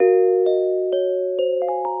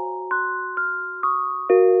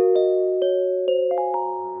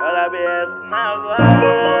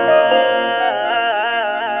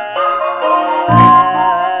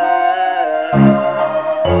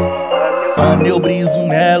Quando eu briso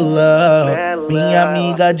nela, minha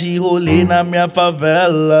amiga de rolê na minha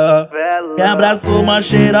favela, me abraçou uma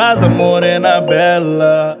cheirosa morena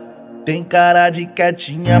bela. Tem cara de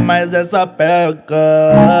quietinha, mas essa peca.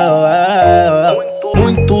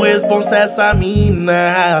 Muito responsa essa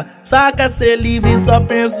mina, saca ser livre, só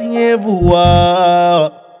pensa em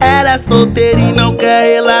voar. Ela é solteira e não quer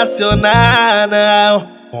relacionar, não.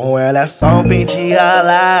 Com ela é só um pente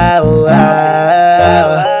ralar.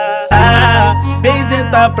 Vem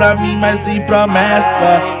sentar pra mim, mas sem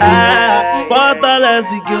promessa.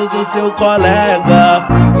 Fortalece que eu sou seu colega.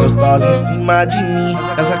 Gostosa em cima de mim,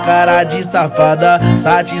 essa cara de safada.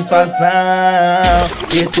 Satisfação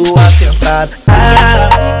ter tua sentada.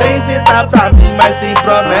 Vem sentar pra mim, mas sem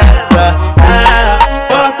promessa.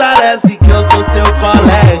 Fortalece que eu sou seu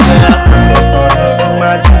colega. Gostosa em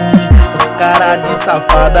cima de mim, essa cara de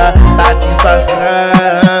safada.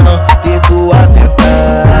 Satisfação ter tua sentada.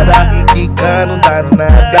 Ficando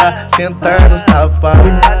danada, sentando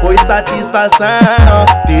safado. Foi satisfação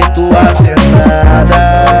ter tua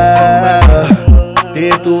sentada.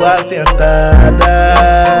 Ter tua sentada.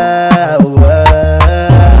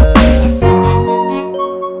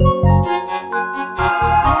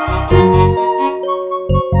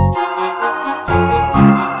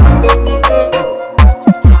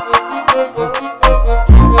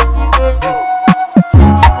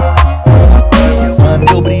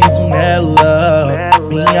 Quando eu briso nela,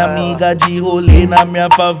 minha amiga de rolê na minha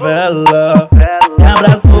favela, me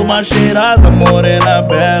abraçou uma cheirosa morena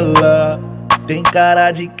bela. Tem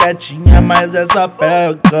cara de quietinha, mas essa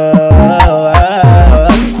peca.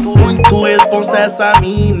 Muito responsa essa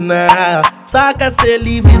mina, saca ser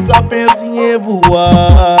livre, só pensa em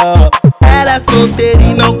voar. Ela é solteira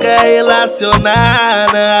e não quer relacionar,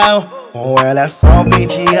 não. Com ela é só um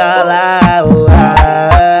pente ralar.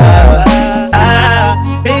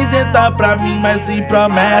 Vem sentar pra mim, mas sem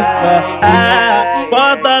promessa.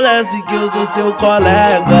 Fortalece que eu sou seu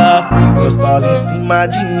colega. Gostosa em cima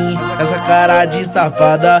de mim, essa cara de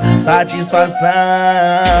safada. Satisfação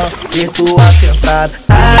ter tua sentada.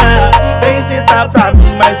 Vem sentar pra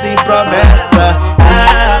mim, mas sem promessa.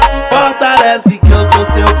 Fortalece que eu sou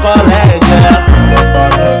seu colega.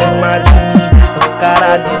 Gostosa em cima de mim, essa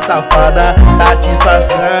cara de safada.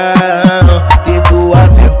 Satisfação ter tua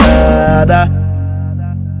sentada.